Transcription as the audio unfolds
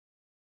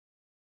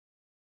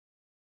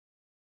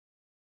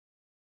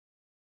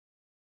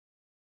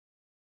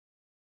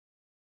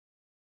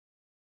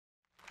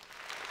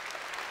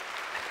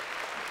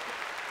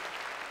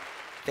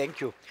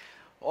Thank you.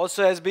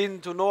 Also has been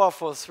to NOAH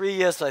for 3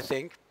 years, I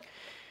think.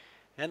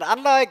 And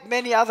unlike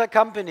many other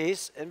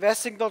companies,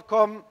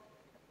 investing.com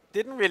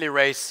didn't really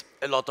raise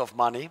a lot of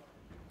money.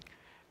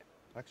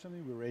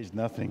 Actually, we raised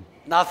nothing.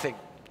 Nothing.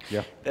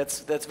 Yeah.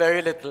 That's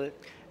very little.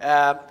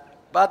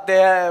 But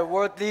they're a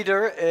world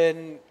leader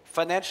in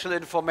financial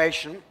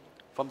information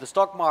from the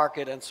stock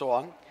market and so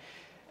on.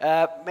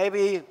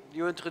 Maybe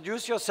you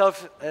introduce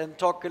yourself and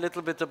talk a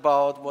little bit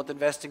about what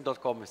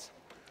investing.com is.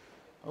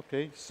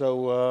 Okay,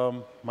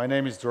 so my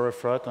name is Dror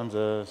Efrat. I'm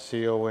the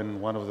CEO and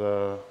one of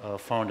the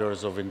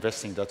founders of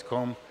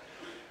investing.com.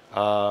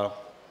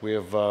 We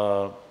have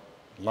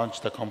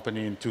launched the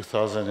company in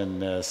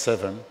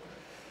 2007.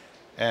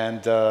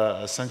 And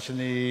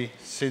essentially,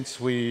 since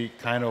we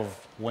kind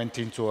of went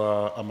into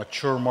a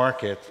mature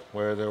market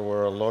where there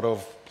were a lot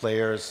of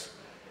players,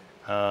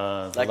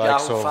 like the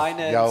likes Yahoo of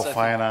Finance, Yahoo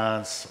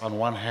Finance on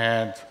one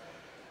hand,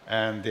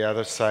 and the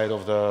other side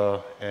of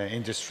the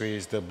industry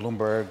is the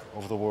Bloomberg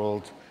of the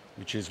world,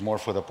 which is more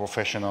for the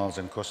professionals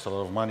and costs a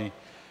lot of money.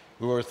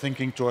 We were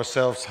thinking to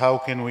ourselves, how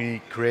can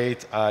we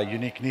create a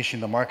unique niche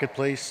in the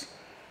marketplace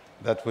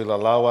that will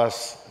allow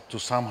us to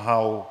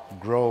somehow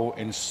grow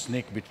and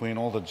sneak between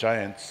all the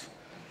giants?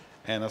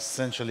 And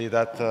essentially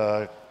that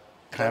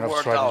kind of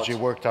strategy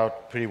worked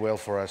out pretty well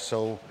for us.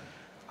 So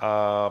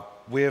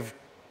we have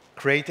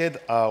created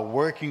a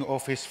working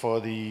office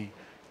for the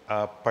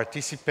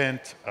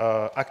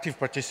active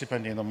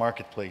participant in the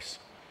marketplace.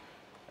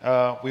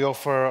 We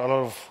offer a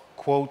lot of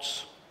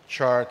quotes,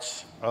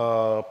 charts,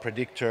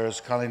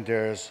 predictors,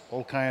 calendars,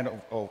 all kind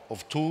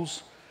of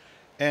tools,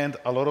 and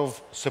a lot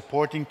of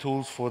supporting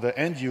tools for the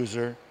end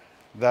user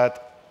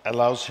that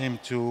allows him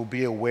to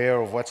be aware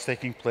of what's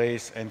taking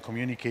place and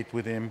communicate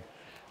with him,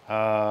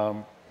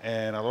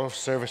 and a lot of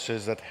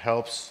services that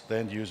helps the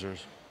end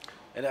users.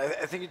 And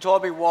I think you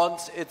told me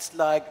once it's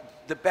like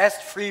the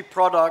best free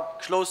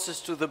product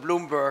closest to the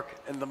Bloomberg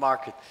in the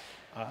market.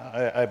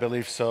 I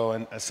believe so,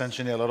 and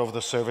essentially a lot of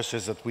the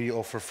services that we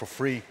offer for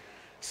free,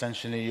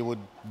 essentially you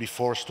would be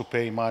forced to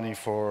pay money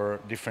for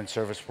different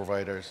service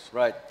providers.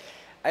 Right.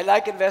 I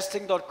like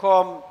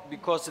investing.com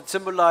because it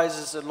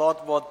symbolizes a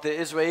lot what the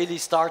Israeli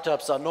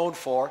startups are known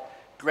for: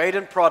 great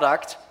in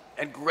product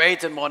and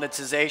great in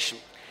monetization.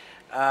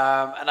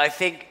 And I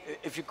think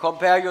if you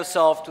compare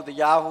yourself to the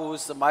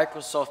Yahoos, the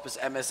Microsoft with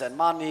MSN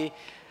Money,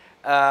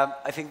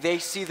 I think they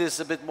see this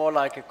a bit more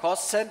like a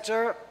cost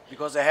center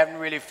because they haven't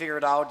really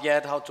figured out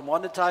yet how to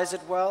monetize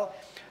it well.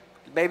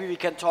 Maybe we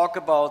can talk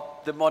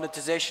about the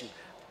monetization.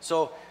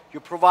 So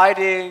you're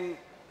providing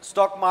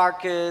stock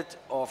market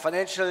or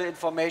financial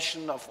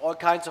information of all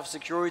kinds of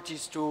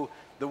securities to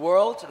the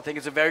world. I think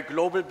it's a very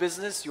global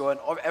business. You're in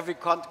every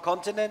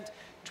continent,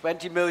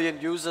 20 million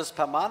users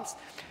per month.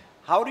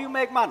 How do you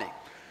make money?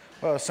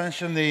 Well,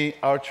 essentially,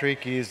 our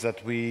trick is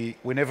that we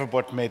never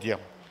bought media.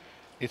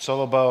 It's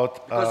all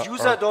about... Because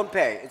users don't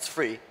pay. It's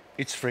free.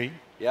 It's free.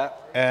 Yeah.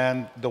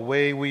 And the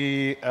way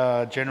we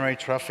generate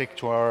traffic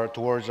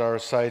towards our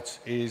sites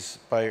is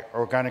by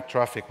organic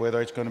traffic,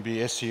 whether it's going to be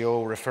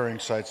SEO, referring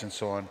sites, and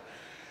so on.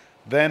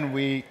 Then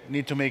we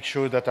need to make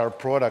sure that our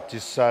product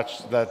is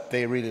such that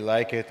they really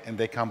like it and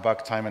they come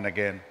back time and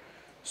again.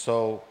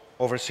 So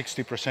over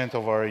 60%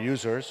 of our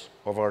users,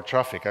 of our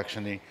traffic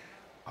actually,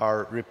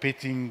 are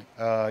repeating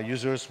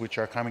users which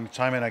are coming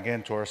time and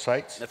again to our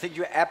sites. I think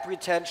your app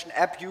retention,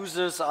 app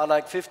users are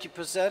like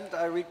 50%,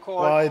 I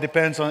recall. Well, it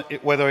depends on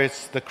whether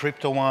it's the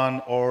crypto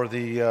one or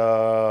the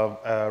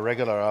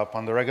regular app.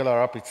 On the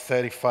regular app, it's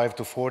 35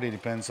 to 40,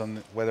 depends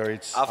on whether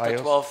it's After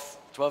iOS.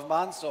 12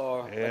 months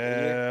or like a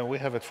year? We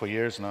have it for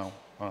years now,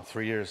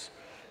 3 years.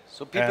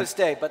 So people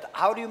stay, but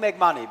how do you make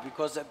money?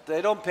 Because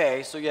they don't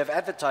pay, so you have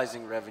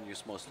advertising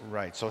revenues mostly.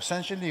 Right, so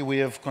essentially we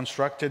have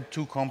constructed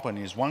two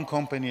companies. One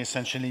company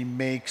essentially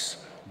makes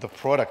the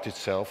product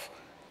itself.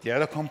 The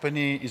other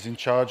company is in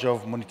charge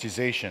of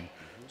monetization.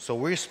 So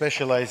we're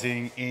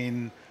specializing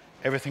in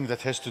everything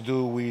that has to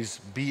do with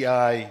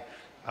BI,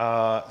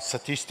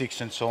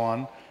 statistics and so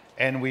on.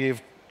 And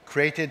we've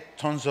created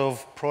tons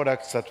of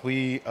products that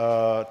we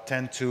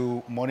tend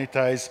to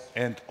monetize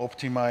and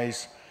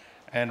optimize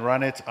and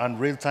run it on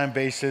real-time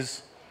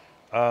basis.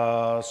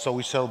 So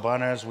we sell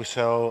banners, we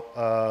sell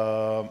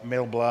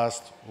mail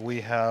blast, we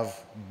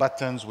have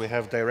buttons, we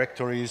have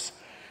directories,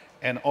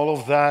 and all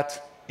of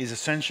that is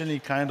essentially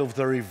kind of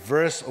the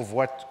reverse of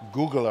what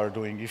Google are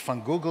doing. If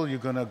on Google you're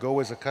going to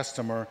go as a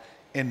customer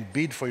and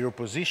bid for your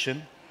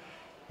position,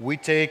 we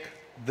take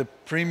the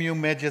premium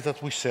media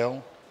that we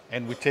sell,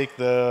 and we take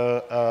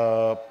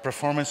the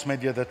performance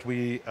media that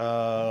we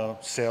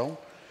sell,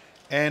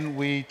 and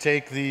we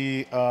take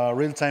the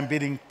real-time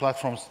bidding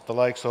platforms, the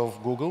likes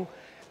of Google,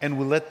 and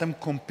we let them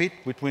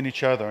compete between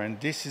each other. And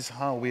this is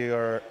how we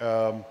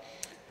are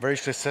very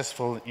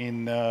successful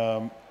in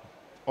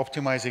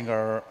optimizing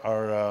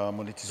our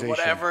monetization. So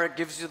whatever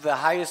gives you the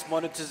highest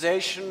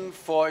monetization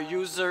for a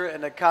user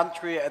in a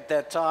country at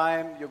that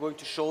time, you're going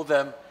to show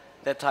them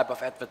that type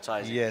of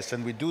advertising. Yes,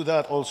 and we do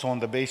that also on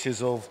the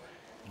basis of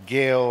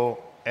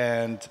Gale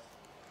and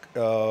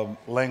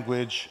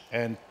language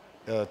and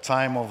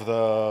time of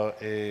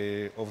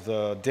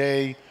the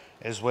day,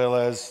 as well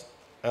as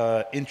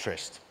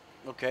interest.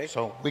 Okay.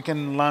 So we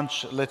can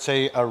launch, let's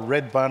say, a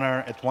red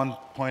banner at one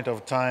point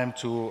of time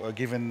to a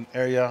given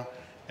area,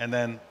 and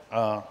then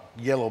a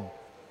yellow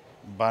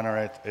banner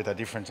at a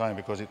different time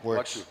because it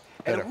works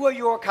better. And who are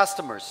your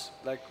customers?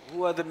 Like,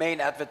 who are the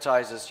main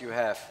advertisers you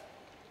have?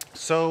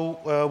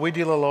 So we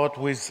deal a lot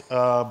with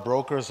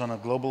brokers on a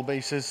global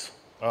basis.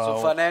 So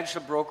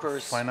financial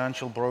brokers.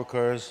 Financial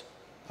brokers.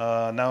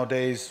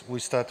 Nowadays, we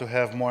start to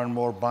have more and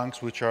more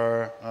banks which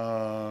are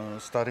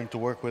starting to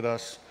work with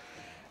us.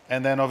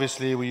 And then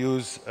obviously we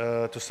use,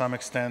 to some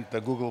extent, the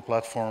Google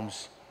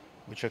platforms,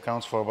 which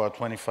accounts for about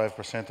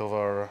 25% of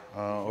our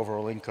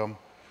overall income.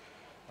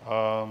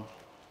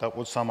 That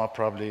would sum up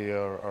probably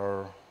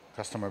our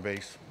customer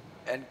base.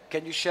 And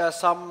can you share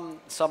some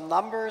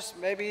numbers,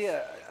 maybe?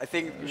 I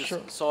think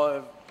you saw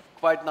a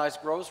quite nice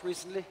growth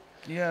recently.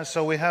 Yeah,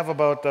 so we have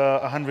about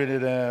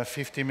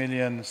 150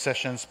 million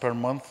sessions per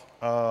month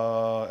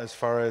as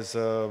far as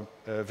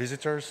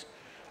visitors.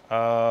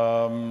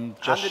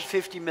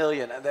 150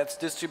 million, and that's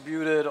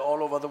distributed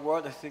all over the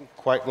world, I think.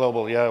 Quite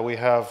global, yeah. We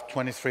have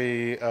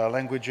 23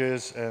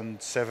 languages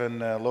and 7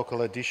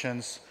 local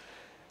editions.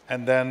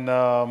 And then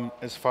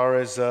as far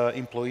as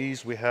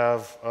employees, we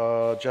have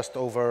just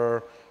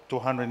over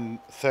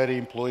 230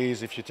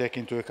 employees if you take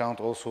into account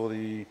also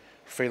the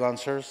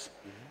freelancers.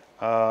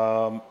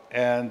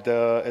 And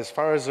as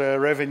far as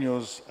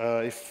revenues,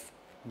 if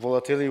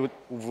volatility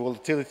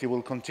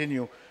will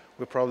continue,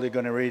 we're probably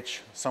going to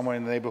reach somewhere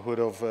in the neighborhood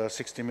of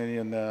 $60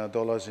 million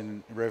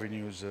in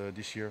revenues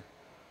this year.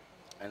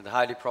 And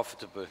highly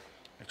profitable.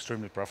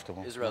 Extremely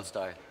profitable. Israel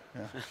style.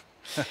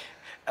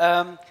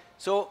 Yeah.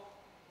 So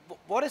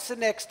what is the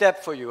next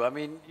step for you? I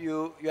mean,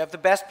 you have the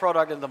best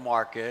product in the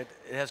market.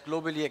 It has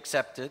globally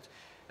accepted.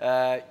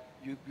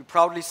 You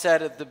proudly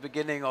said at the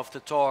beginning of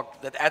the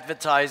talk that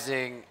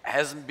advertising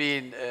hasn't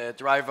been a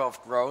driver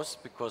of growth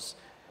because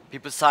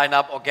people sign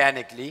up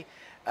organically.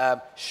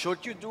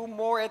 Should you do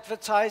more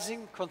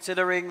advertising,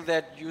 considering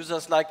that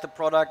users like the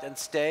product and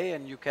stay,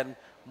 and you can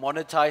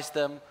monetize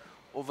them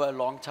over a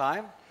long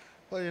time?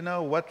 Well, you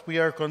know, what we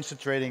are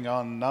concentrating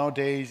on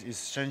nowadays is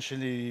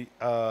essentially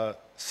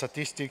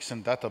statistics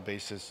and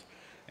databases.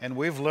 And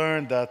we've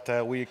learned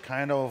that we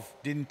kind of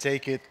didn't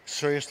take it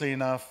seriously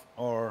enough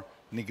or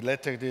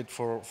neglected it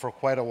for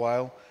quite a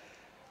while.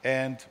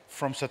 And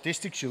from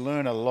statistics, you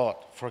learn a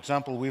lot. For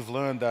example, we've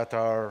learned that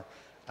our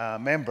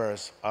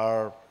members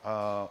are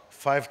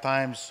 5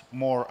 times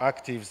more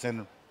active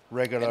than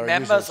regular and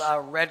members users.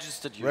 Are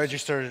registered users.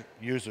 Registered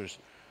users.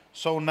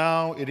 So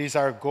now it is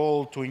our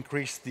goal to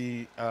increase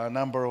the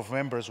number of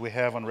members we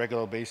have on a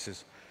regular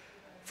basis.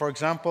 For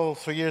example,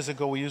 3 years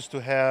ago, we used to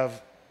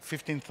have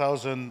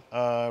 15,000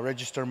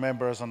 registered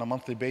members on a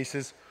monthly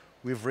basis.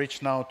 We've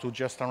reached now to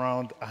just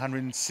around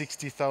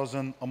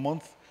 160,000 a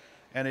month.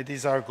 And it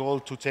is our goal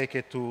to take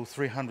it to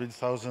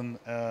 300,000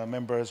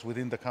 members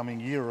within the coming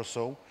year or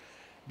so,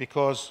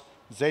 because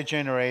they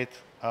generate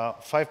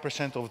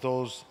 5% of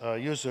those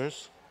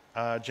users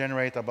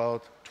generate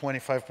about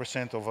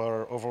 25% of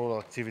our overall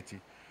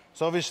activity.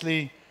 So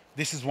obviously,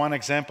 this is one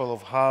example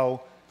of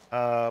how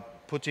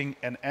putting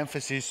an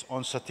emphasis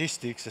on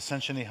statistics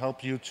essentially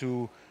help you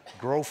to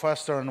grow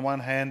faster on one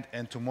hand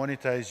and to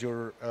monetize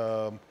your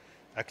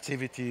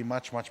activity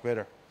much, much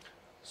better.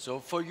 So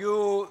for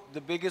you, the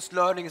biggest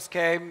learnings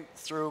came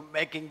through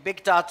making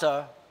big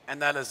data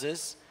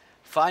analysis,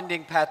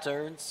 finding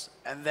patterns,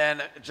 and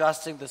then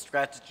adjusting the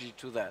strategy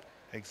to that.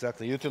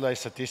 Exactly. Utilize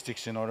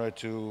statistics in order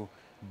to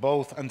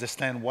both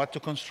understand what to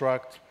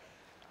construct,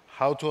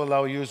 how to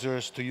allow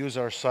users to use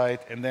our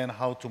site, and then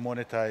how to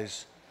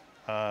monetize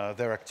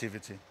their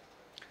activity.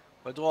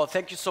 Well, Dror,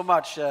 thank you so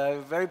much.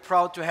 Very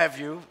proud to have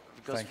you,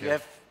 because we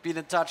have been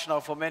in touch now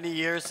for many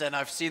years, and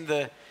I've seen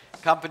the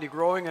company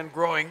growing and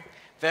growing.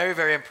 Very,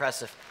 very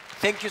impressive.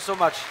 Thank you so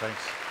much.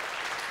 Thanks.